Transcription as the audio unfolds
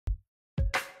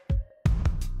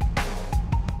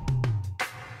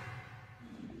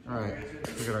All right,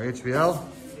 look at our HVL.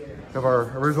 We have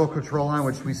our original control line,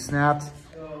 which we snapped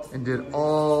and did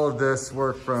all of this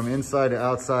work from inside to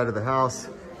outside of the house.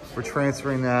 We're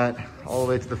transferring that all the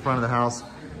way to the front of the house.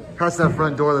 Past that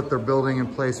front door that they're building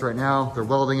in place right now. They're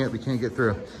welding it, we can't get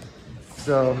through.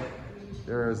 So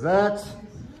there's that.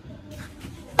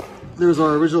 There's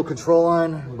our original control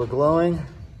line. We're glowing.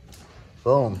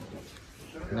 Boom.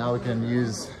 Now we can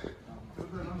use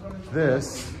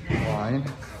this line,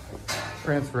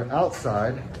 transfer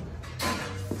outside.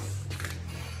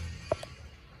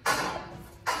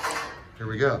 Here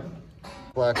we go.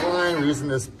 Black line, we're using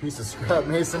this piece of scrap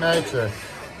masonite to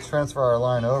transfer our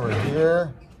line over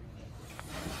here.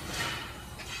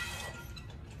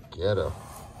 Ghetto.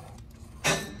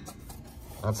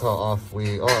 That's how off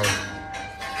we are.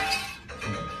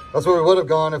 That's where we would have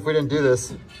gone if we didn't do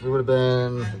this. We would have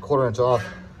been a 1/4 inch off.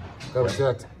 Double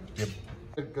checked. Yep.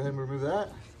 Go ahead and remove that.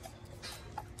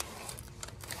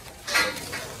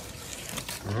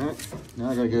 All right, now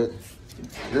I gotta get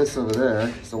this over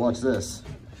there. So watch this.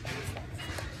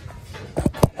 I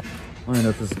don't know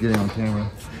if this is getting on camera.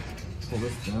 Pull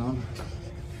this down.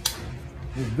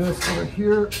 Move this over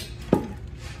here.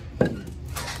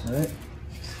 All right.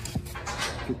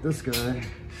 Get this guy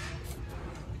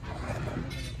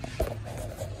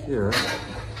here.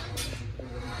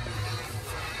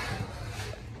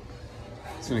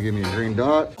 It's gonna give me a green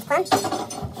dot.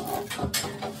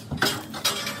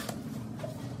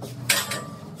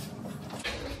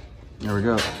 There we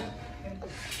go.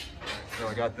 So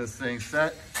I got this thing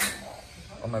set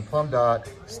on my plumb dot.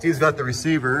 Steve's got the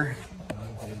receiver.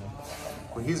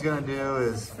 What he's gonna do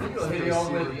is You go hit all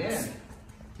the way to the end.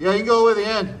 yeah, you can go all the way to the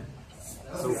end.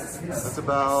 So that's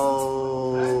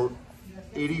about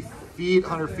 80 feet,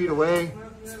 100 feet away.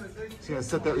 He's gonna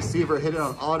set that receiver, hit it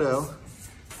on auto.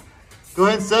 Go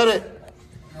ahead and set it.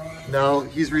 No,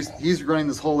 he's running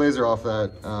this whole laser off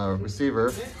that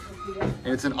receiver. And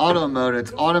it's in auto mode.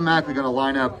 It's automatically gonna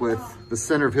line up with the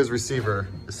center of his receiver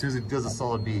as soon as it does a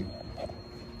solid beat.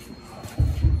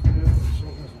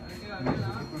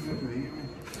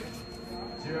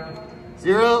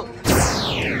 Zero.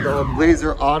 The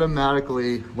laser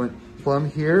automatically went plumb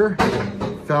here,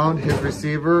 found his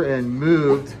receiver and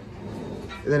moved,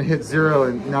 and then hit 0,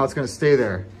 and now it's gonna stay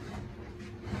there.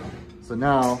 So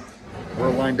now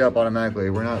we're lined up automatically.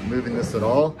 We're not moving this at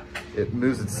all. It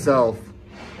moves itself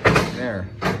there.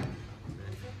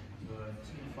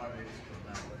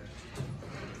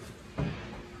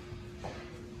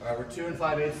 All right, we're 2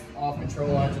 5/8 off control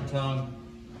lines and tongue.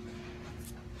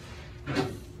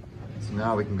 So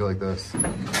now we can go like this.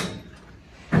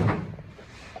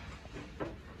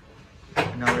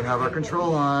 Now we have our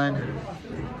control line.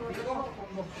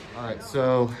 All right,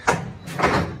 so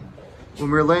when we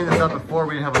were laying this out before,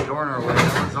 we didn't have a door in our way.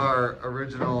 That was our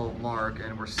original mark,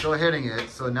 and we're still hitting it.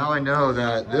 So now I know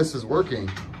that this is working,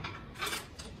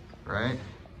 right?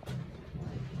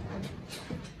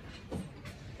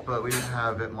 But we didn't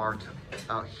have it marked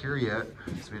out here yet,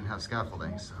 so we didn't have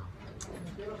scaffolding, so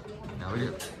now we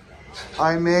do.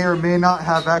 I may or may not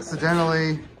have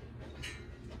accidentally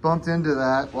bumped into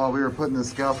that while we were putting the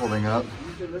scaffolding up.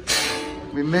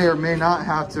 We may or may not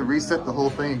have to reset the whole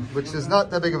thing, which is not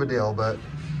that big of a deal, but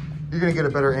you're gonna get a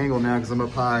better angle now because I'm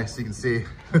up high so you can see.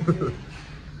 All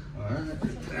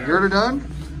right. You're done?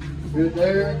 Good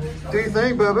there. Do you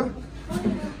think, Bubba?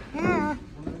 Yeah.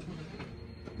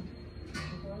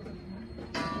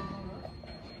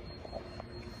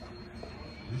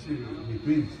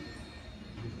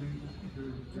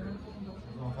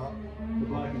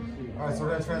 All right, so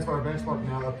we're gonna transfer our benchmark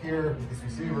now up here with this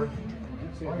receiver.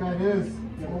 All I gotta do is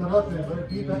hold it up and let it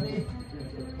beep at me.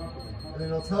 And then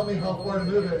it'll tell me how far to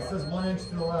move it. It says 1 inch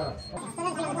to the left.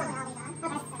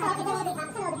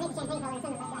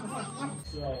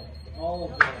 So all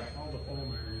the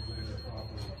foam areas landed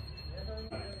properly.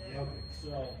 Okay,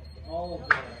 so all the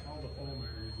foam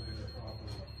areas landed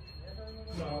properly.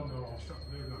 No,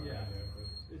 they're not. Yeah,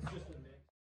 it's just